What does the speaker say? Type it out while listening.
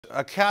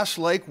A Cass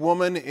Lake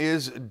woman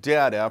is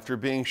dead after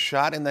being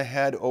shot in the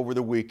head over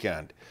the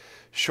weekend.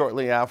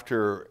 Shortly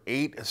after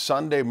 8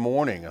 Sunday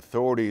morning,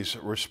 authorities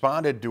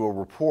responded to a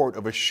report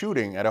of a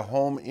shooting at a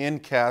home in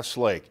Cass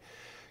Lake.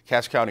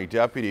 Cass County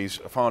deputies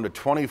found a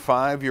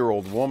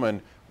 25-year-old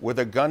woman with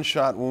a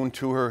gunshot wound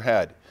to her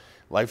head.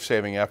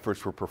 Life-saving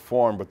efforts were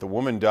performed, but the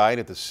woman died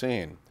at the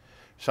scene.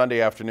 Sunday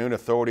afternoon,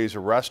 authorities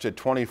arrested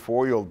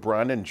 24-year-old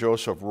Brendan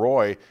Joseph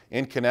Roy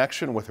in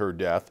connection with her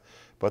death,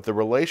 but the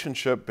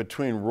relationship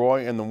between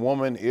Roy and the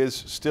woman is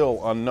still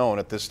unknown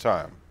at this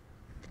time.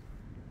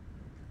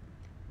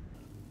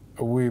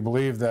 We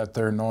believe that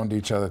they're known to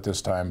each other at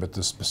this time, but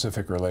the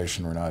specific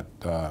relation we're not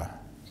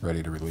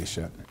ready to release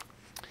yet.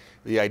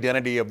 The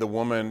identity of the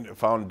woman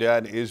found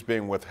dead is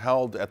being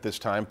withheld at this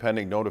time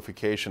pending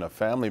notification of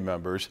family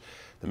members.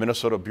 The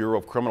Minnesota Bureau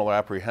of Criminal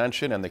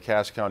Apprehension and the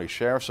Cass County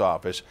Sheriff's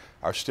Office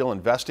are still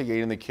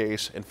investigating the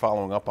case and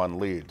following up on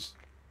leads.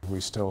 We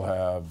still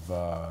have,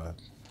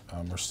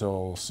 we're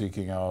still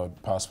seeking out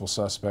possible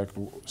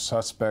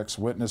suspects,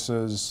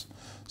 witnesses,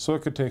 so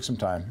it could take some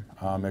time.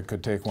 It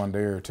could take 1 day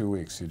or 2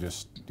 weeks. You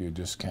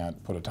just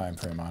can't put a time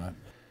frame on it.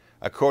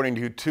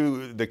 According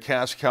to the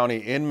Cass County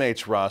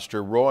inmates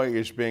roster, Roy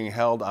is being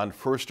held on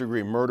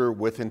first-degree murder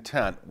with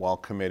intent while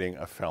committing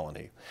a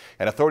felony.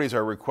 And authorities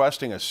are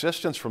requesting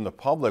assistance from the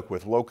public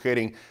with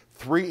locating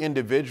 3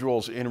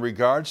 individuals in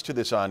regards to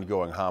this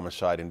ongoing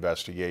homicide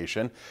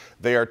investigation.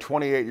 They are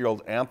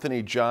 28-year-old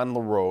Anthony John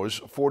LaRose,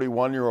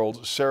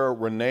 41-year-old Sarah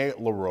Renee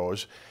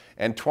LaRose,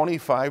 and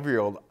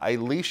 25-year-old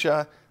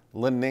Elisha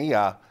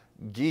Linnea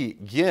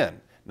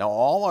Ginn. Now,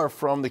 all are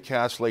from the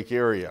Cass Lake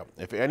area.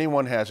 If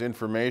anyone has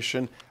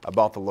information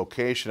about the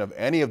location of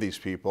any of these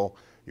people,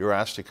 you're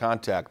asked to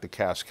contact the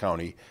Cass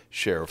County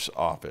Sheriff's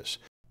Office.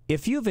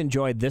 If you've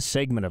enjoyed this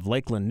segment of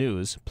Lakeland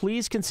News,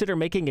 please consider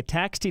making a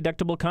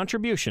tax-deductible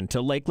contribution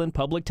to Lakeland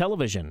Public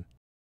Television.